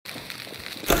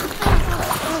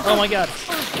Oh my god.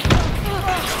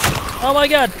 Oh my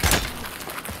god.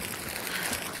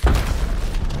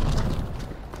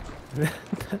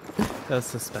 That was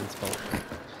suspenseful.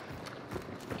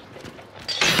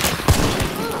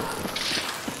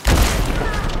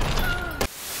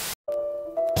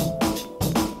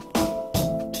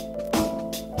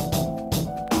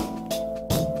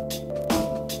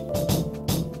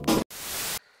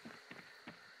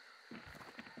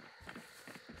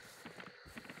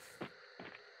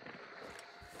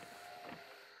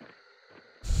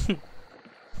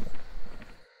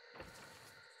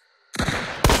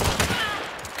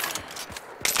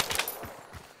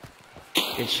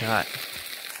 Good shot.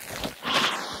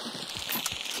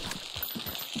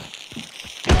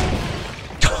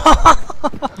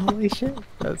 Holy shit.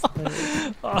 That's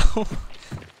hilarious. Oh.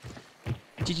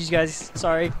 GG's guys,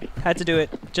 sorry. Had to do it.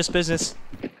 Just business.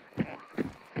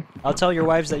 I'll tell your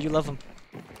wives that you love them.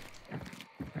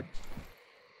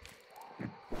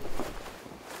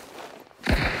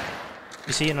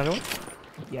 You see another one?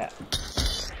 Yeah.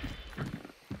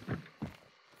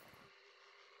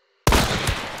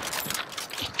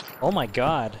 Oh my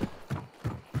god.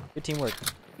 Good teamwork.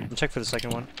 I'll check for the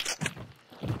second one.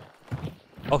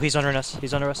 Oh, he's under us.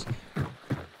 He's under us.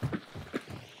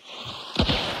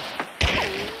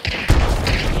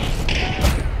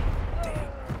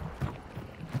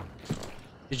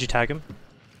 Did you tag him?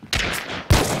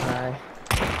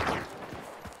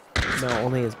 No,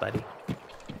 only his buddy.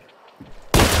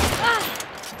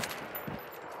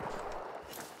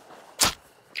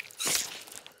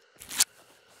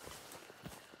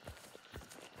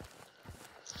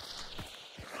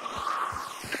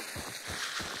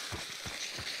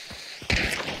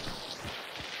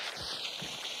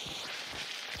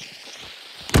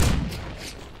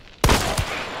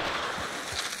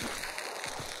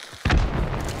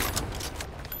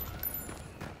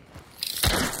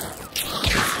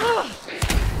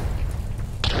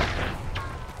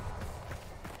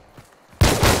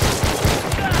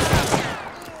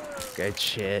 Good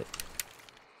shit.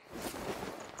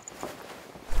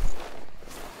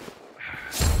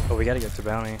 Oh, we gotta get to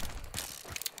bounty.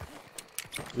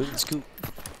 Loot and scoop.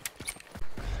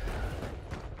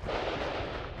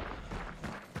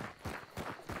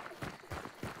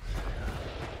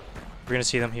 We're gonna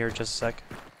see them here in just a sec.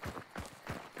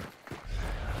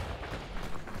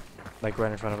 Like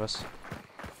right in front of us.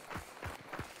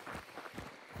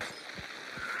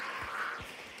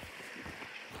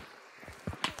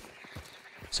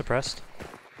 Suppressed.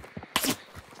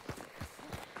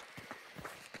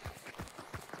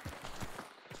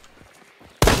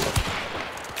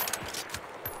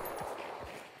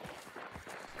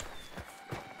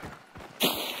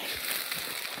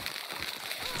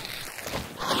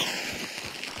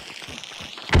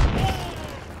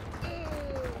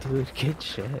 Dude, good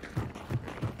shit.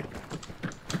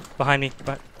 Behind me,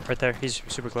 right there. He's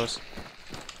super close.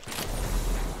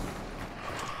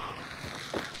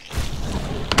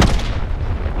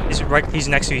 He's right. He's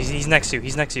next to you. He's next to you.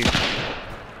 He's next to you.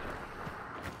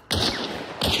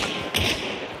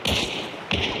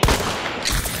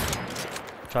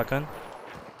 Shotgun.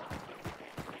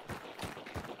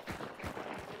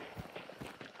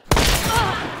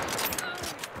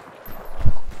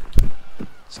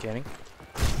 Scanning.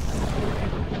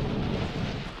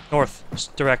 North,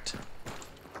 just direct.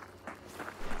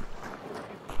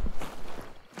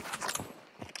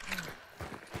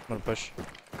 I'm gonna push.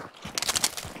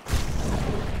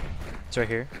 It's right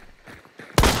here.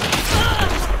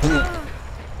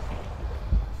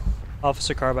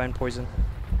 Officer carbine poison.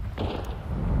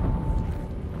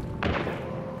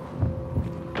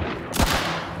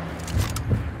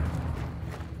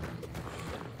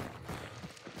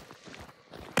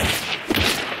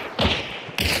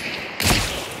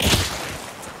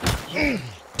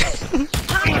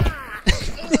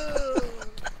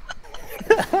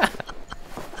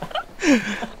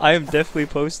 I am definitely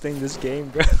posting this game,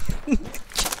 bro.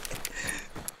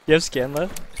 You have scan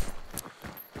left?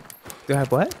 Do I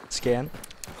have what? Scan.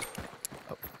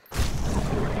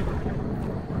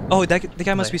 Oh, the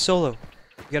guy must be solo.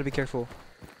 You gotta be careful.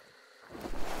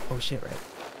 Oh shit, right.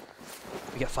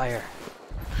 We got fire.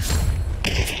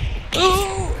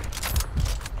 Ooh!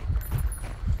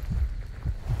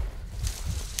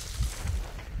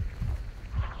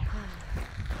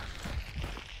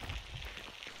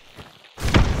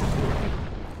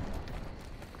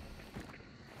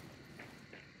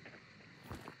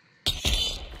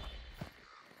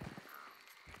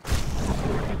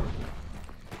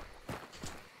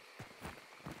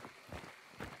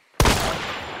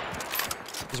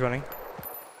 He's running.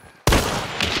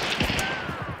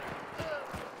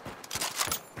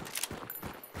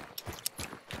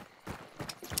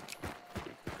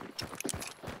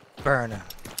 Burn.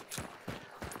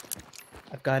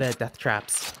 I've got death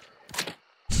traps.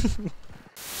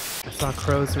 I saw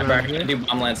crows Remember, around I can here. do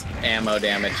bomb lance ammo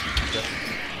damage.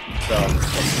 So,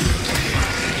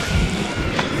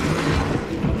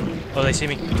 Oh, they see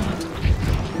me.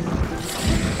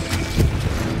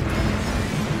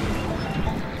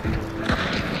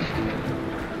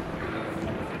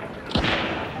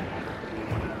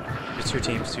 It's two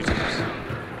teams, two teams.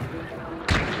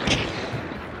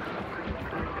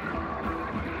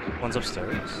 One's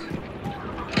upstairs.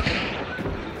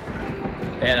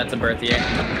 yeah, that's a Berthier.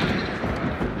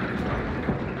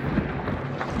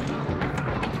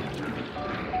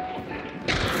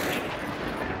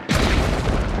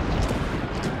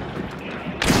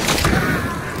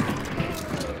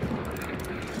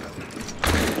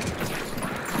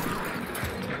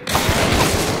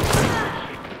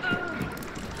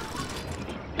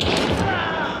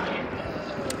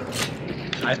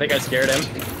 I think I scared him.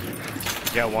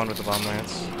 You got one with the bomb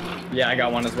lance. Yeah, I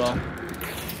got one as well.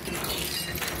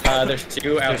 There's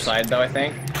two outside though, I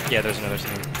think. Yeah, there's another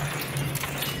team.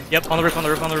 Yep, on the roof, on the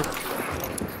roof, on the roof.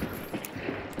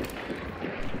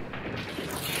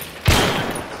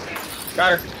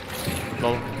 Got her.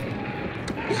 Low.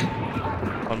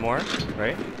 One more,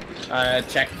 right?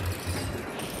 Check.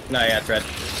 No, yeah, it's red.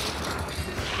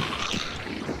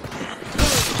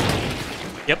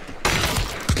 Yep.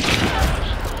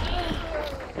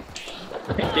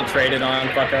 Get traded on,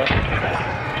 fucko.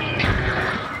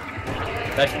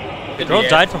 That could Girl be it.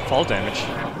 died from fall damage.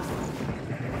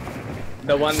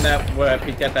 The one that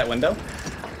peeked at that window?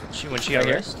 When she Right got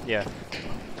here? rest? Yeah.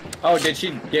 Oh, did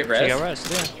she get res? She got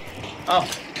rest, yeah. Oh,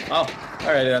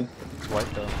 alright then. It's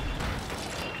white though.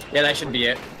 Yeah, that should be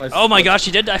it. Oh my gosh,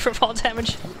 she did die from fall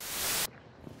damage.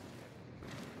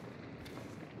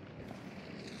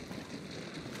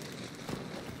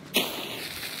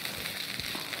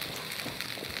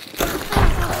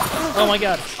 Oh my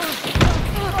god.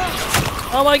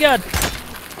 Oh my god.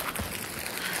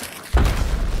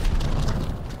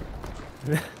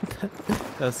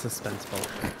 That was suspenseful.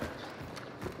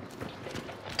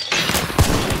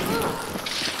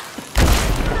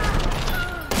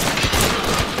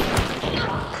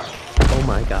 Oh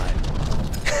my god.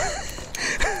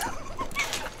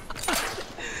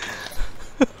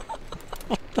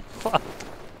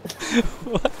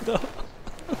 What the?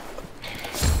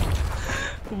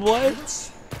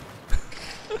 What?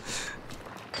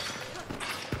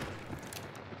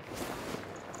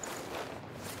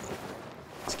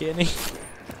 Skinny.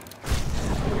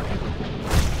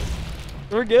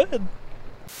 We're good.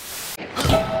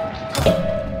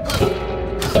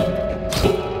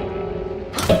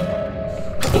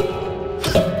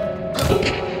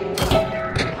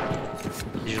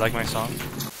 Did you like my song?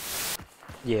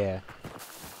 Yeah.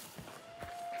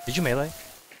 Did you melee?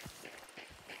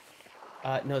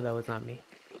 No, that was not me.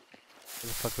 What the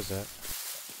fuck was that?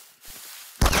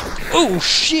 Oh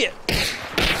shit!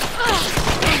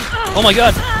 Oh my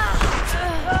god!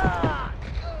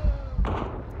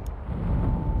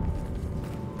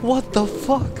 What the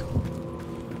fuck?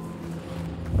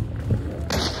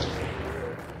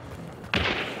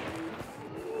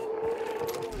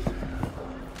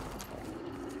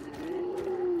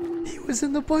 He was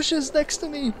in the bushes next to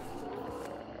me!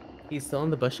 He's still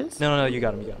in the bushes? No, no, no, you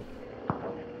got him, you got him.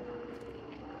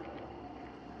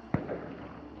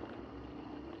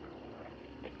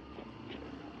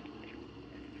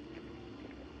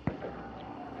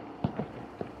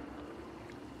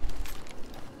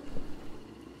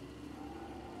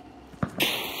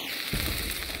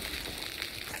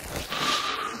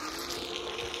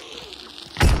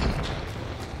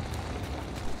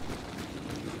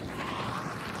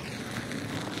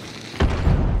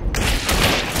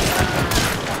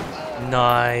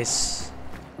 Nice.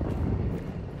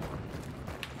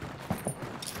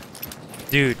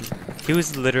 Dude, he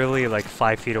was literally like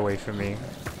 5 feet away from me.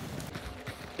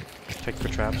 Check for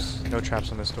traps. No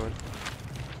traps on this door.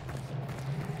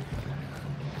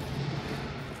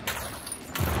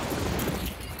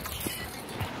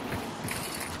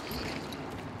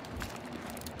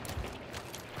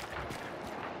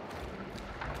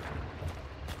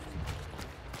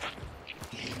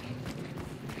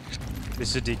 This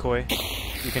is a decoy.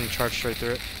 You can charge straight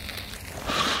through it.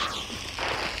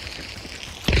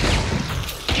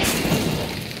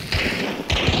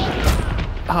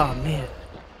 Oh man.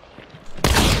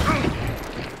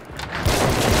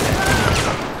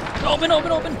 Open,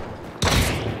 open, open!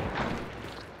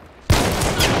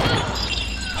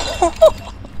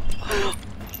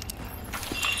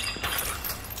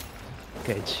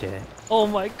 Good shit. Oh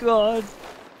my god.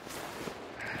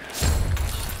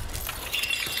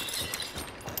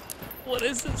 What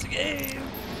is this game?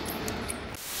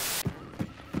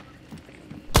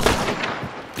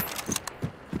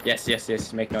 Yes, yes,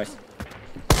 yes. Make noise.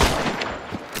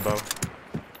 Both.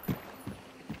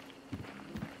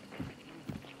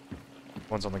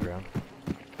 One's on the ground.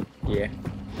 Yeah.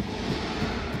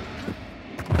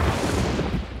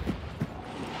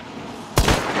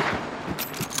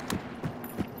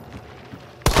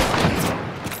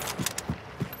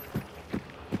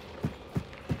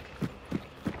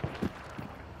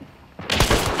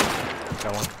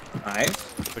 Got one.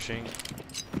 Nice. Pushing.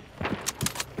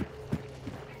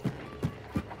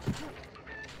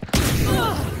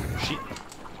 She.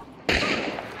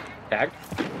 Tag.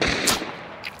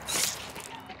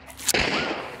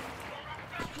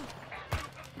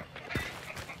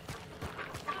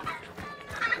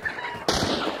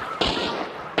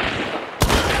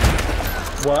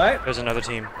 What? There's another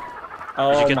team.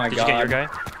 Oh my Did god. you get your guy?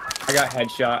 I got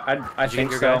headshot. I Did you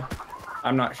think get so. your guy?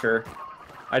 I'm not sure.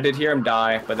 I did hear him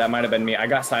die, but that might have been me. I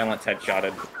got silence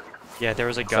headshotted. Yeah, there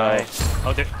was a guy.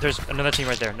 Oh, there's another team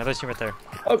right there. Another team right there.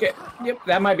 Okay. Yep,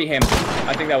 that might be him.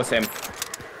 I think that was him.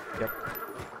 Yep.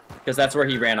 Because that's where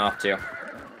he ran off to.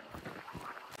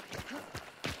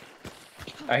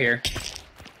 I hear.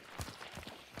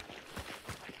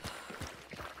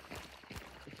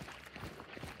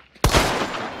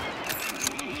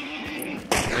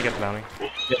 Let me get the bounty.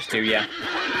 Just two, yeah.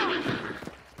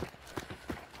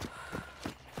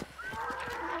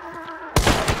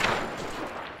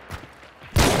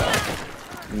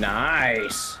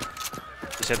 Nice.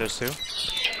 You said there's two?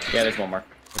 Yeah, there's one more.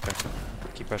 Okay.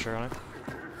 Keep pressure on it.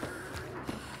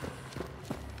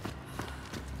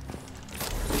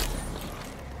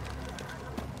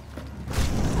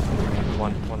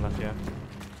 One left, yeah.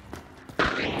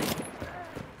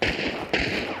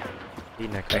 He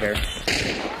neck. Right here.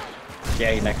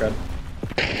 Yeah, he necroed.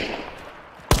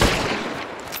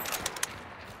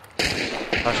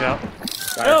 Flash out.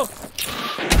 No!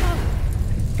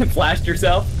 Flashed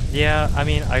yourself? Yeah, I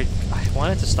mean, I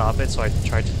wanted to stop it, so I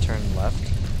tried to turn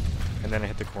left, and then I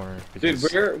hit the corner. Dude,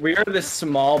 Because we are this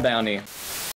small bounty.